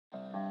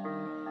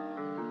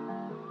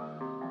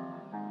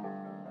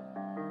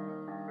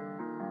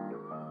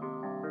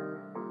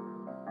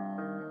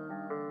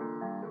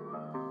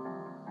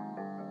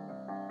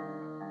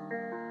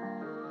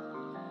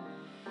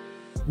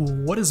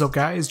What is up,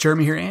 guys?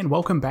 Jeremy here, and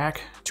welcome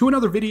back to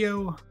another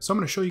video. So I'm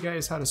going to show you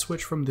guys how to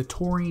switch from the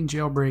Taurine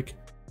Jailbreak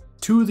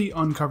to the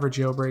Unc0ver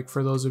Jailbreak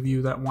for those of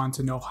you that want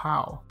to know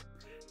how.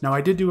 Now,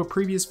 I did do a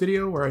previous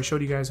video where I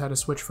showed you guys how to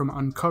switch from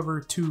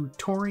Unc0ver to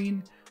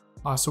Taurine.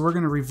 So we're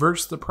going to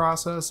reverse the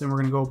process, and we're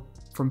going to go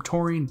from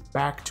Taurine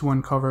back to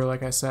Unc0ver,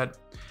 like I said.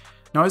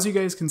 Now, as you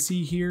guys can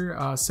see here,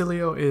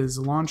 Cydia is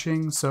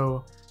launching,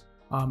 so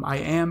I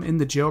am in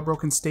the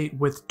jailbroken state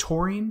with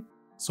Taurine.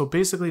 So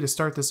basically, to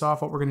start this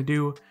off, what we're going to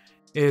do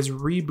is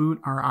reboot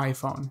our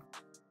iPhone.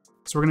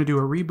 So we're going to do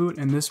a reboot,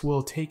 and this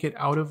will take it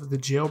out of the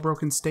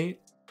jailbroken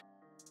state.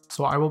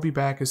 So I will be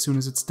back as soon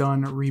as it's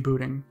done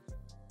rebooting.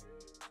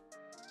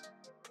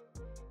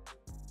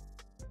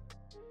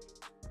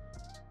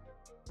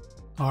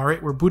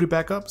 Alright, we're booted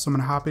back up, so I'm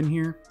going to hop in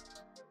here.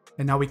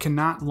 And now we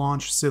cannot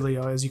launch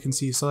Cydia, as you can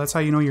see. So that's how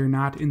you know you're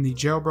not in the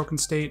jailbroken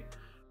state.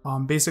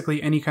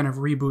 Basically, any kind of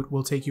reboot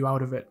will take you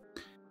out of it.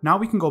 Now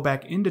we can go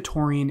back into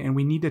Taurine, and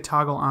we need to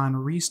toggle on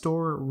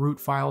Restore Root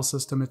File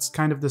System. It's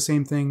kind of the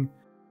same thing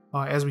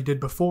as we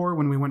did before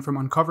when we went from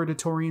Unc0ver to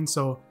Taurine.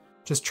 So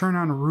just turn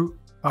on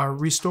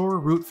Restore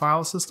Root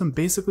File System.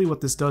 Basically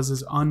what this does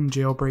is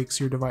unjailbreaks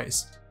your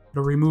device.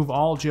 It'll remove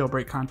all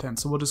jailbreak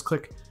content. So we'll just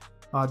click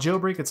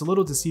jailbreak. It's a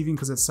little deceiving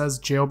because it says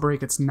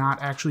jailbreak. It's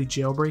not actually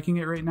jailbreaking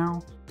it right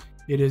now.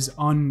 It is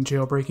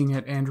unjailbreaking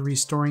it and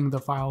restoring the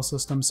file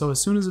system. So as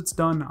soon as it's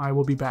done, I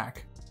will be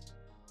back.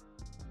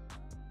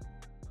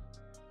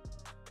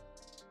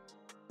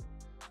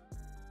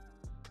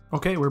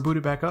 Okay, we're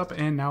booted back up,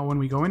 and now when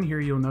we go in here,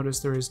 you'll notice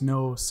there is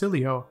no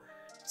Cydia.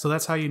 So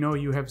that's how you know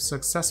you have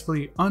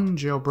successfully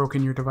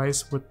unjailbroken your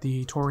device with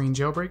the Taurine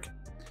Jailbreak.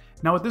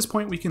 Now at this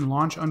point, we can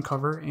launch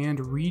Unc0ver and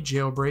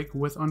re-jailbreak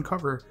with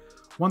Unc0ver.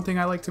 One thing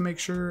I like to make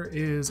sure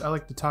is I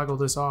like to toggle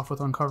this off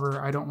with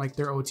Unc0ver. I don't like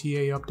their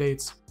OTA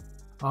updates.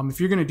 If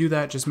you're going to do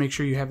that, just make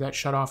sure you have that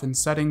shut off in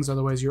settings,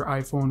 otherwise your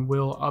iPhone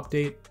will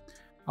update.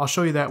 I'll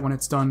show you that when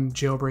it's done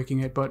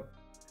jailbreaking it, but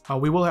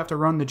we will have to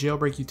run the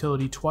jailbreak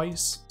utility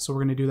twice, so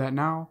we're going to do that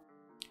now.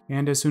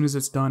 And as soon as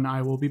it's done,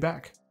 I will be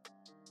back.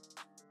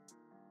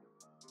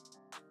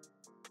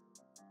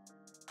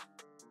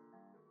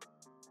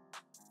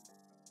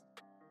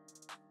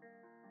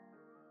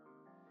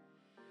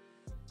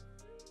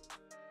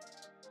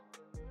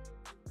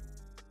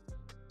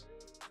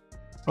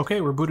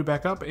 Okay, we're booted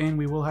back up, and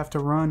we will have to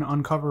run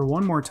Unc0ver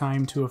one more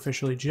time to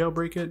officially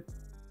jailbreak it.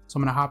 So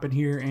I'm going to hop in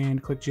here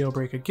and click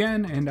jailbreak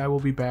again, and I will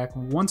be back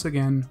once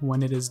again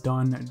when it is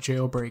done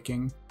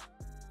jailbreaking.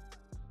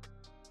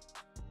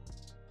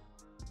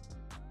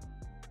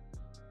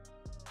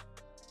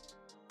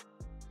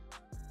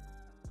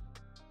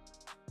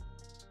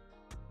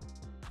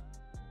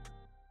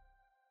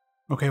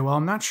 Okay, well,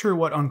 I'm not sure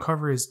what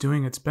Unc0ver is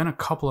doing. It's been a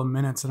couple of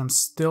minutes and I'm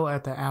still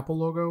at the Apple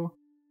logo.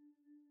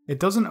 It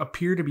doesn't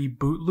appear to be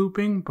boot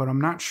looping, but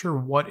I'm not sure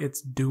what it's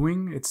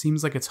doing. It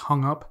seems like it's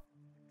hung up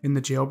in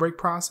the jailbreak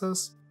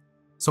process.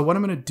 So what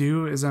I'm going to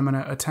do is I'm going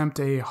to attempt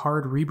a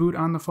hard reboot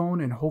on the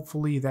phone, and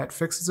hopefully that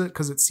fixes it,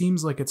 because it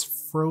seems like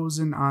it's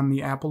frozen on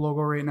the Apple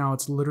logo right now.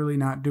 It's literally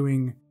not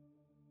doing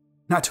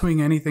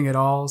anything at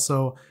all.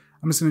 So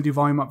I'm just going to do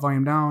volume up,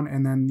 volume down,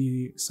 and then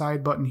the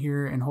side button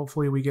here, and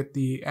hopefully we get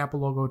the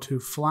Apple logo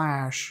to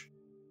flash,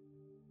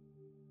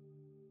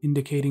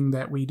 indicating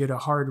that we did a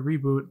hard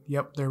reboot.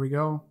 Yep, there we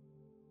go.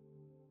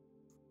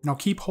 Now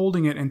keep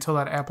holding it until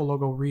that Apple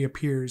logo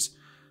reappears.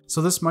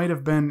 So this might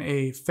have been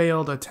a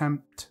failed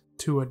attempt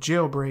to a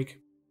jailbreak,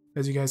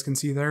 as you guys can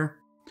see there.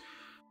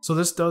 So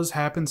this does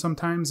happen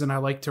sometimes, and I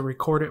like to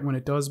record it when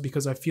it does,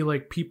 because I feel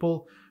like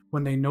people,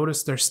 when they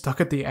notice they're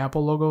stuck at the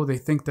Apple logo, they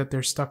think that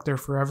they're stuck there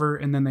forever,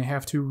 and then they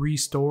have to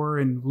restore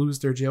and lose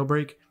their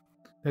jailbreak.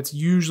 That's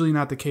usually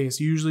not the case.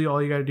 Usually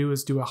all you got to do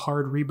is do a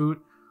hard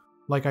reboot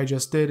like I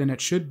just did, and it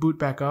should boot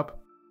back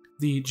up.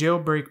 The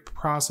jailbreak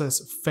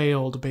process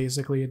failed,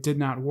 basically. It did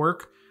not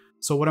work.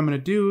 So what I'm going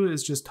to do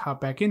is just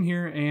hop back in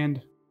here,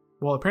 and,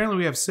 well, apparently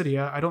we have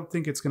Cydia. I don't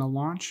think it's going to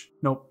launch.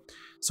 Nope.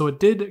 So it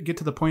did get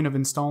to the point of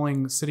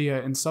installing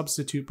Cydia in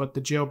substitute, but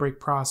the jailbreak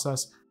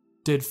process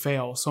did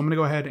fail. So I'm going to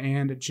go ahead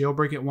and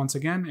jailbreak it once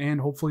again,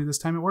 and hopefully this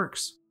time it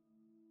works.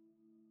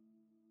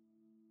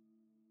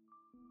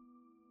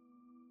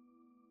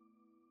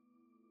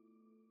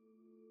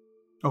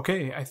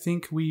 Okay, I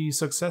think we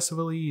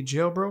successfully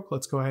jailbroke.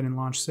 Let's go ahead and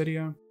launch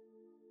Cydia.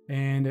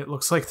 And it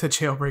looks like the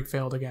jailbreak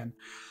failed again.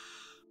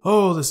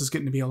 Oh, this is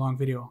getting to be a long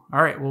video.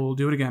 All right, well, we'll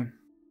do it again.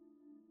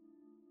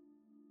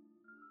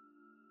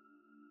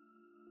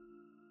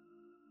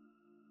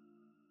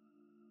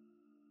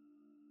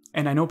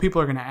 And I know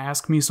people are going to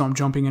ask me, so I'm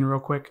jumping in real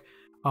quick.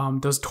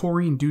 Does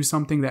Taurine do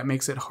something that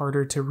makes it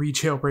harder to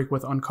re-jailbreak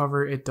with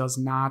Unc0ver? It does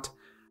not.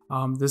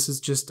 This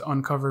is just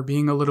Unc0ver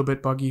being a little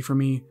bit buggy for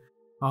me.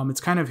 It's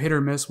kind of hit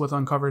or miss with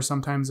Unc0ver.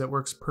 Sometimes it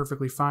works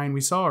perfectly fine.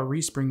 We saw a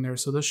respring there,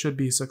 so this should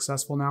be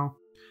successful now.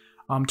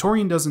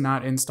 Taurine does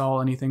not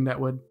install anything that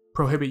would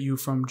prohibit you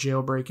from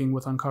jailbreaking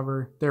with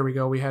Unc0ver. There we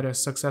go. We had a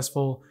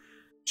successful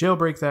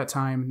jailbreak that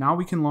time. Now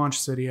we can launch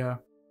Cydia,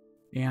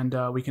 and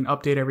we can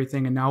update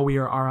everything, and now we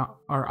are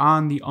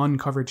on the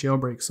Unc0ver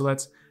Jailbreak. So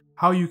that's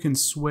how you can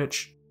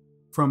switch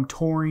from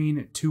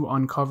Taurine to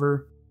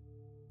Unc0ver.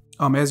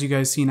 As you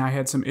guys seen, I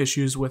had some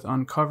issues with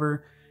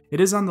Unc0ver.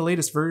 It is on the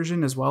latest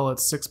version as well.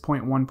 It's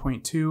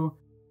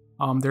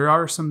 6.1.2. There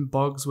are some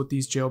bugs with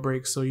these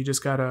jailbreaks, so you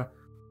just gotta,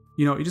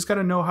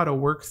 know how to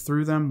work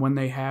through them when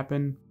they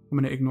happen. I'm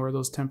gonna ignore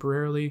those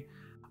temporarily.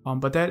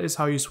 But that is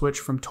how you switch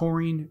from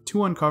Taurine to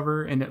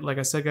Unc0ver. And like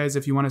I said, guys,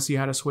 if you want to see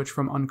how to switch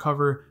from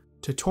Unc0ver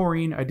to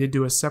Taurine, I did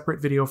do a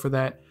separate video for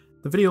that.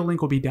 The video link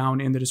will be down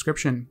in the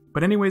description.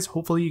 But anyways,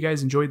 hopefully you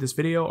guys enjoyed this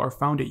video or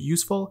found it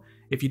useful.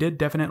 If you did,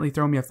 definitely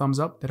throw me a thumbs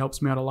up. That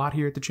helps me out a lot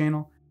here at the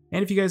channel.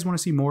 And if you guys want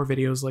to see more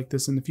videos like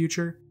this in the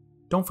future,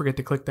 don't forget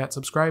to click that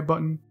subscribe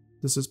button.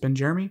 This has been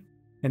Jeremy,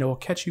 and I will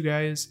catch you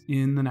guys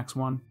in the next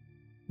one.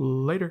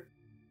 Later.